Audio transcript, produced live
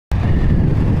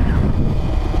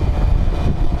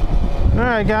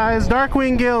Alright guys,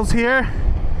 Darkwing Gills here.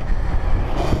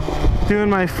 Doing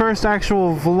my first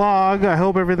actual vlog. I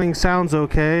hope everything sounds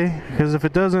okay, because if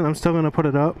it doesn't, I'm still gonna put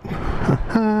it up.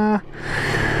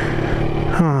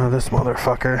 Oh, this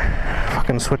motherfucker.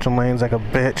 Fucking switching lanes like a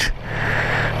bitch.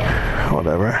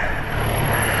 Whatever.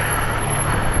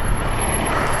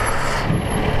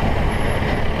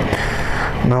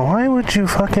 Now why would you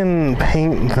fucking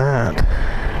paint that?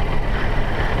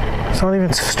 It's not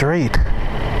even straight.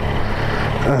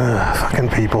 Fucking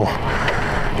people.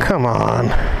 Come on.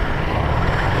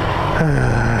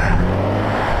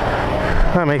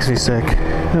 That makes me sick.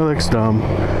 It looks dumb.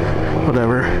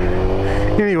 Whatever.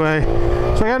 Anyway,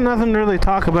 so I got nothing to really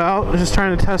talk about. I was just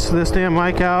trying to test this damn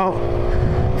mic out.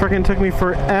 Freaking took me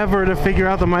forever to figure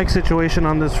out the mic situation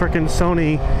on this freaking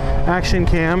Sony action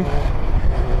cam.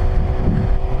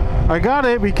 I got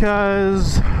it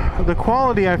because the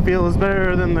quality I feel is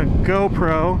better than the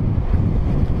GoPro,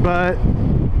 but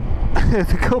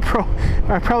the GoPro,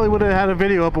 I probably would have had a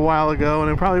video up a while ago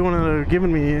and it probably wouldn't have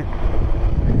given me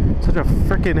such a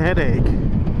freaking headache.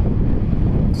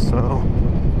 So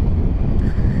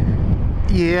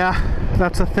yeah,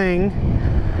 that's a thing.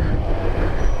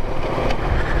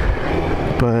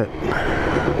 But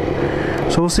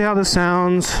so we'll see how this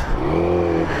sounds.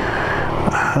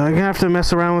 I'm gonna have to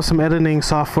mess around with some editing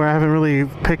software. I haven't really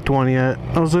picked one yet.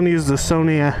 I was gonna use the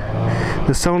Sony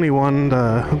one,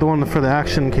 the one for the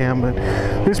action cam, but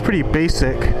it's pretty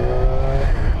basic.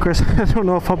 Of course, I don't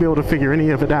know if I'll be able to figure any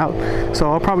of it out, so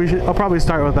I'll probably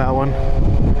start with that one.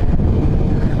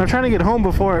 I'm trying to get home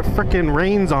before it frickin'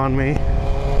 rains on me.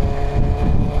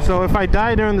 So if I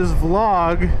die during this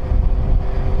vlog,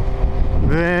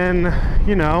 then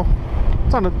you know,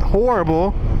 it's not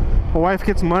horrible. My wife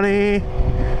gets money.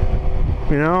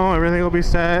 You know, everything will be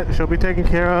set. She'll be taken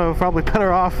care of. Probably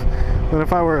better off than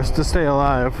if I were to stay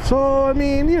alive. So, I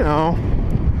mean, you know,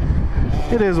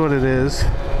 it is what it is.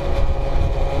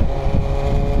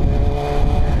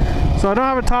 So I don't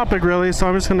have a topic really, so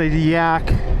I'm just gonna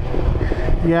yak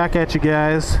at you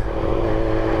guys.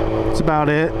 That's about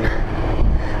it.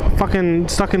 Fucking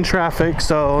stuck in traffic,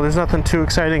 so there's nothing too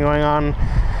exciting going on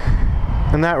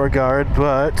in that regard,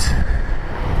 but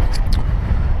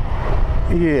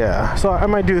yeah, so I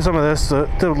might do some of this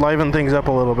to liven things up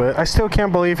a little bit. I still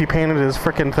can't believe he painted his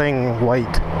freaking thing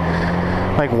white.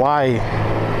 Like, why?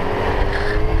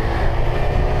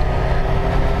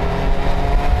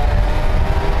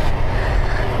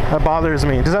 That bothers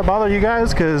me. Does that bother you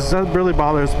guys? Because that really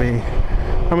bothers me.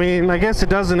 I mean, I guess it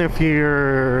doesn't if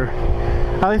you're...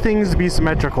 I like things to be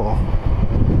symmetrical.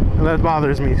 And that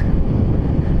bothers me.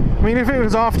 I mean, if it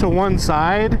was off to one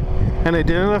side and it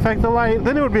didn't affect the light,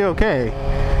 then it would be okay.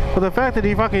 But the fact that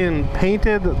he fucking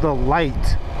painted the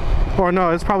light, or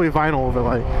no, it's probably vinyl over the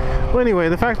light. Well, anyway,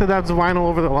 the fact that that's vinyl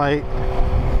over the light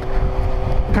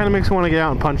kind of makes me want to get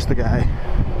out and punch the guy.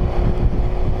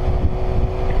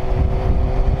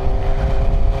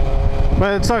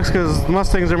 But it sucks because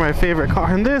Mustangs are my favorite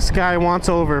car, and this guy wants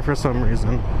over for some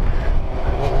reason.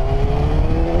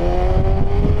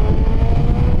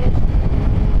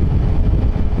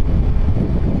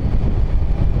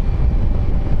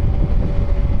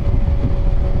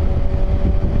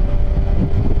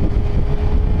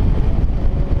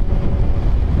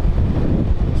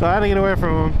 So I had to get away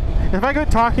from him. If I go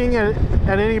talking at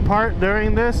any part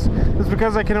during this, it's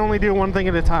because I can only do one thing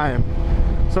at a time.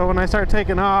 So when I start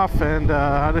taking off and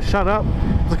I just shut up,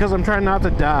 it's because I'm trying not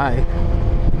to die.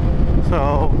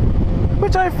 So,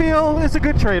 which I feel is a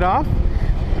good trade-off.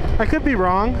 I could be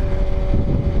wrong.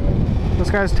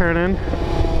 This guy's turning.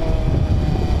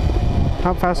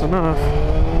 Not fast enough.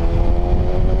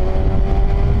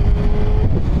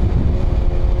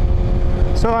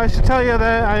 So I should tell you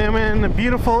that I am in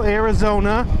beautiful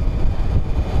Arizona.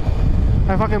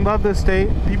 I fucking love this state.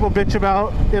 People bitch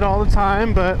about it all the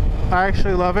time, but I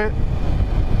actually love it.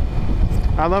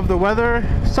 I love the weather.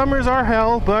 Summers are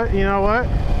hell, but you know what?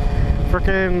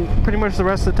 Frickin' pretty much the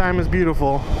rest of the time is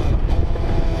beautiful.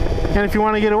 And if you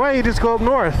want to get away, you just go up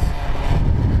north.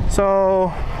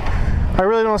 So I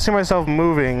really don't see myself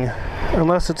moving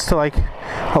unless it's to like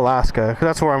Alaska, because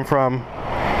that's where I'm from.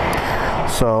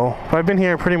 So, but I've been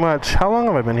here pretty much, how long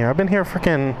have I been here? I've been here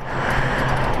freaking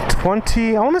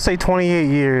 20, I want to say 28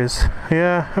 years.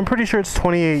 Yeah, I'm pretty sure it's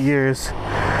 28 years.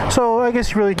 So I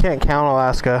guess you really can't count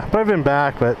Alaska, but I've been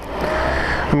back, but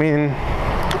I mean,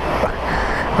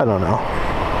 I don't know.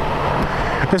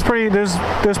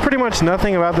 There's pretty much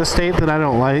nothing about this state that I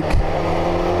don't like.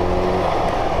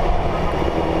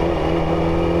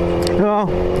 Well,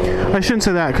 I shouldn't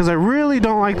say that, because I really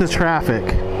don't like the traffic.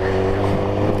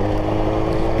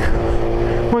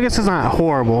 Well, I guess it's not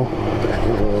horrible.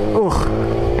 Ugh.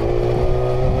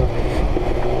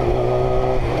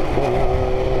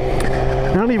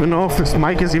 I don't even know if this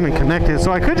mic is even connected,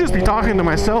 so I could just be talking to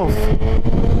myself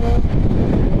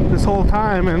this whole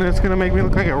time, and it's gonna make me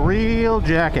look like a real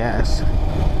jackass.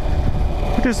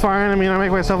 Which is fine. I mean, I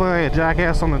make myself look like a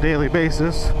jackass on a daily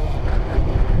basis.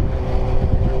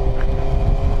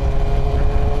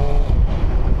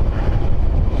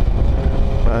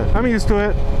 But I'm used to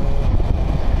it.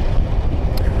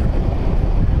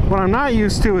 What I'm not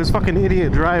used to is fucking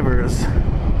idiot drivers.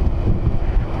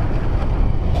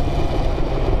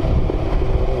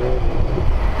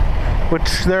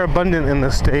 Which they're abundant in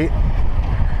this state.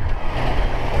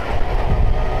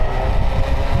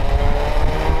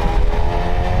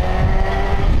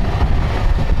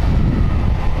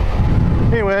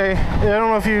 Anyway, I don't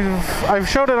know if I've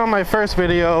showed it on my first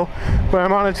video, but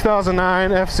I'm on a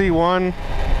 2009 FC1.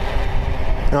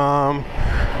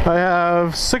 I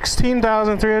have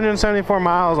 16,374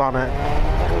 miles on it.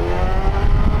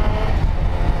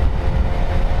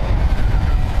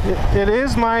 It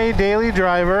is my daily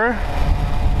driver.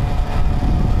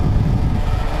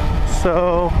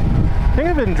 So, I think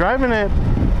I've been driving it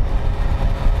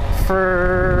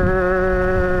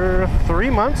for 3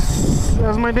 months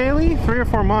as my daily, 3 or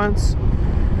 4 months.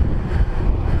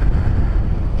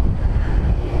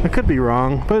 I could be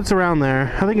wrong, but it's around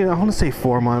there. I want to say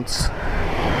 4 months.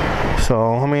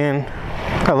 So, I mean,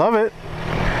 I love it.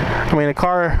 I mean, a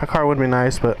car would be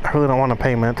nice, but I really don't want a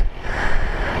payment.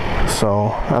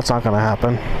 So, that's not gonna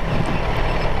happen.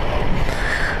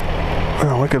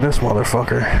 Oh, look at this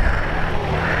motherfucker.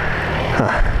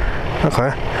 Huh.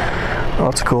 Okay. Oh,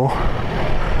 that's cool.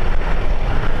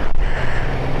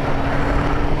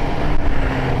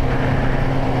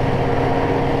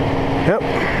 Yep.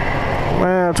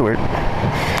 Well, that's weird.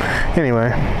 Anyway.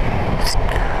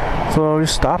 So we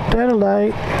stopped at a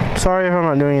light. Sorry if I'm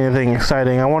not doing anything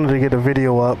exciting. I wanted to get a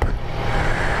video up.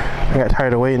 I got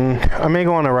tired of waiting. I may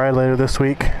go on a ride later this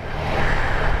week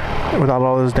without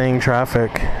all this dang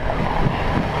traffic.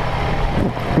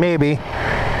 Maybe.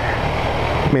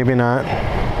 Maybe not.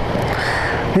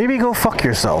 Maybe go fuck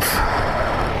yourself.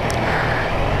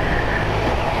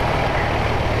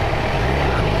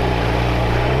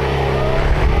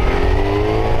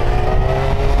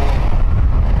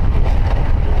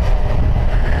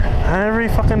 Every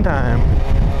fucking time.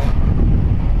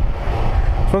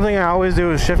 One thing I always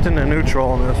do is shift into neutral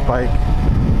on this bike.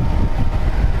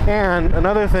 And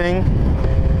another thing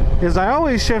is I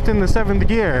always shift in the 7th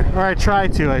gear, or I try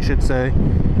to, I should say.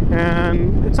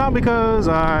 And it's not because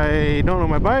I don't know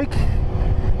my bike,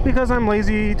 because I'm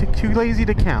too lazy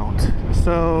to count.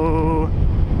 So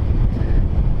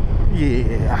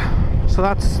yeah. So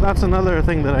that's another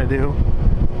thing that I do.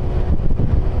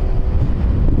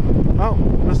 Oh,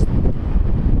 just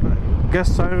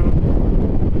guess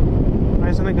why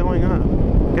isn't it going up?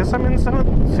 Guess I'm in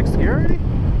 6th gear already?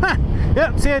 Huh!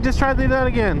 Yep, see, I just tried to do that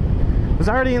again. I was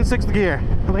already in 6th gear.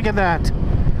 Look at that.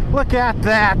 Look at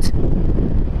that!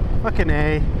 Fucking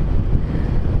A.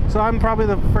 So I'm probably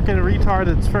the frickin' retard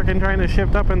that's frickin' trying to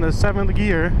shift up in the 7th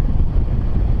gear.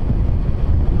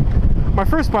 My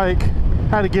first bike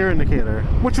had a gear indicator,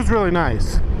 which was really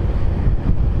nice.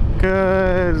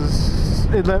 Because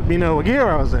it let me know what gear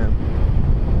I was in.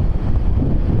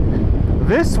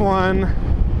 This one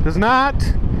does not,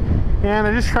 and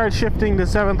I just tried shifting to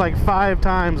 7th like 5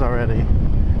 times already.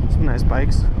 Some nice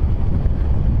bikes.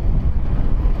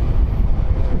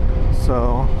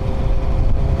 So,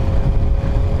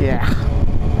 yeah.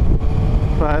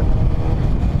 But,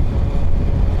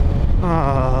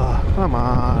 oh, come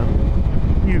on.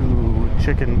 You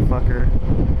chicken fucker.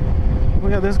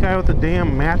 Look at this guy with the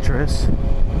damn mattress.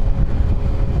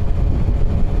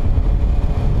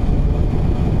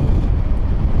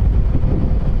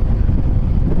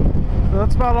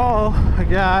 That's about all I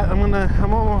got. I'm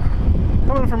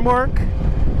coming from work. I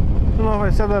don't know if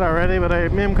I said that already, but I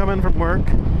am coming from work.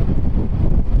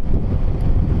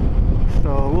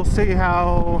 So we'll see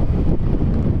how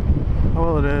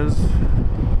well it is.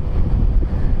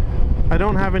 I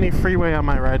don't have any freeway on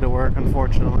my ride to work,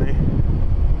 unfortunately.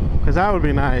 Because that would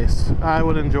be nice. I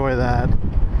would enjoy that.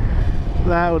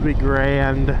 That would be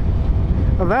grand.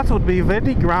 That would be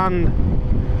very grand.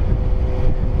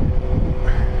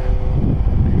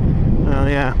 Oh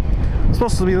yeah, I'm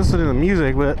supposed to be listening to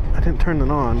music, but I didn't turn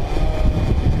it on.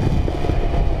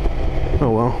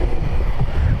 Oh well.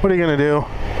 What are you gonna do?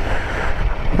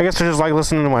 I guess I just like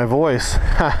listening to my voice.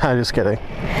 Just kidding.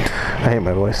 I hate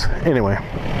my voice. Anyway.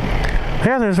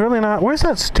 Yeah, there's really not... Where's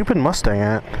that stupid Mustang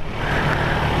at?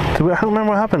 I don't remember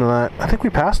what happened to that. I think we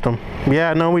passed him.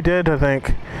 Yeah, no, we did, I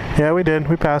think. Yeah, we did.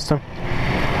 We passed him.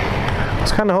 I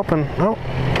was kind of hoping. Oh,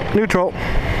 neutral.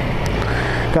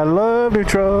 Gotta love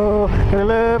neutral. Gotta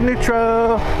love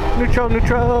neutral. Neutral,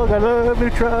 neutral. Gotta love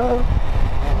neutral.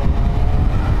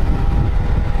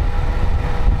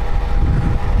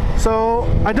 So,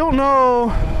 I don't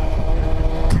know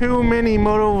too many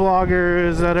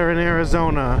motovloggers that are in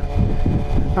Arizona.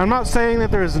 I'm not saying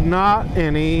that there's not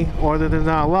any or that there's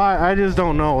not a lot. I just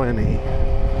don't know any.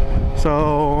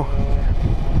 So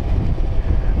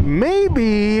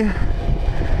maybe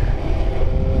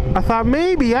I thought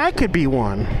maybe I could be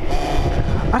one.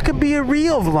 I could be a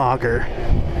real vlogger.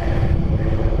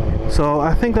 So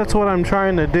I think that's what I'm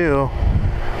trying to do.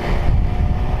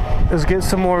 Is get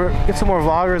some more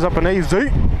vloggers up in AZ.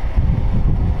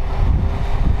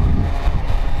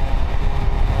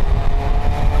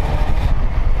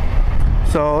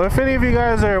 So if any of you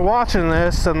guys are watching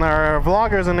this and there are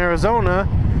vloggers in Arizona,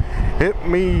 hit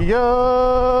me up,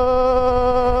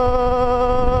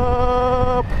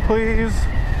 please.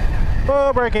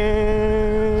 Oh, breaking.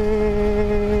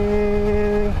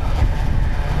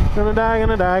 Gonna die,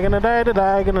 gonna die, gonna die, gonna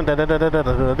die, gonna die,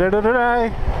 gonna die, gonna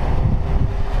die.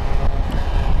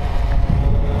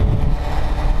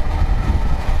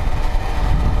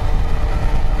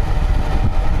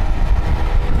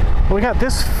 We got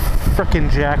this frickin'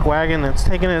 jackwagon that's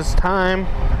taking his time.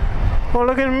 Oh,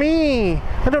 look at me!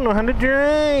 I don't know how to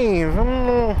drive.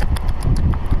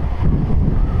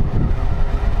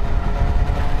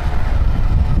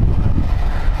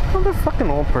 I'm a fucking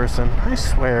old person, I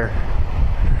swear.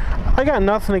 I got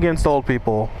nothing against old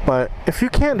people, but if you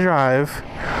can't drive,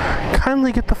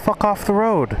 kindly get the fuck off the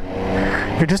road.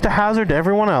 You're just a hazard to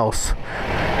everyone else.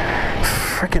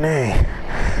 Frickin' A.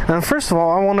 And first of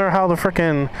all, I wonder how the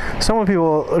some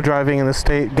people driving in the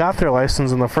state got their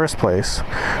license in the first place.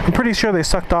 I'm pretty sure they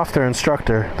sucked off their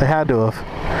instructor. They had to have.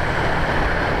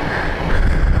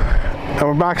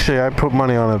 Actually, I put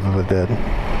money on it that they did.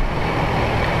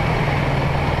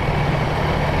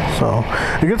 So,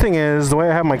 the good thing is, the way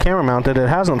I have my camera mounted, it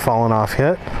hasn't fallen off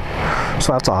yet.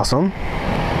 So that's awesome.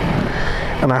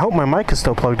 And I hope my mic is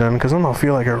still plugged in, because then I'll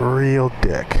feel like a real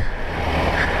dick.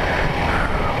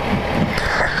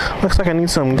 Looks like I need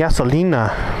some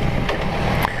gasolina.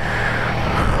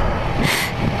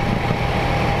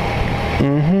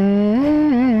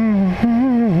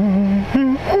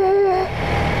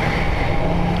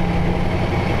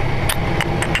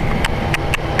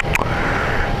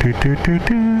 Do do do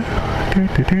do do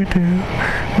do do do.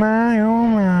 My oh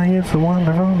my, it's a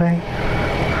wonderful day.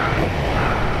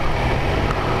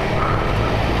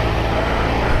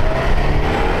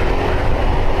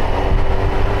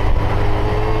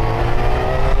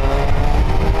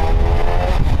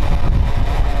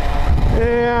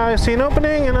 I see an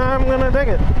opening and I'm gonna take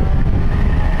it.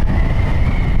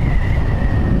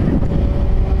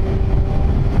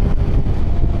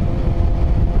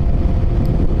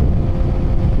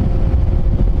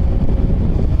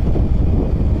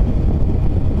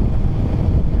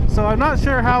 So I'm not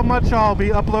sure how much I'll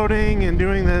be uploading and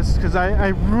doing this because I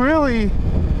really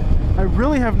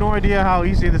have no idea how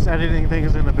easy this editing thing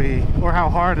is gonna be or how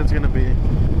hard it's gonna be.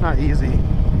 Not easy.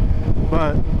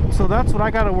 But so that's what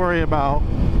I gotta worry about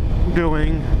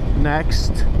doing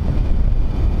next.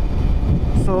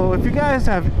 So if you guys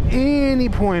have any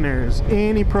pointers,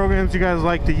 any programs you guys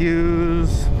like to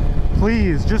use,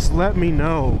 please just let me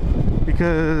know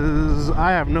because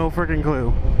I have no freaking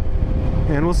clue.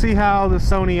 And we'll see how the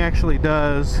Sony actually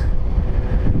does.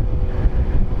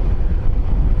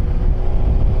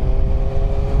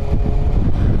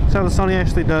 See how the Sony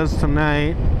actually does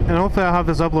tonight. And hopefully I'll have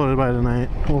this uploaded by tonight.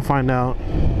 We'll find out.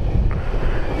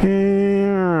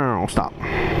 Stop.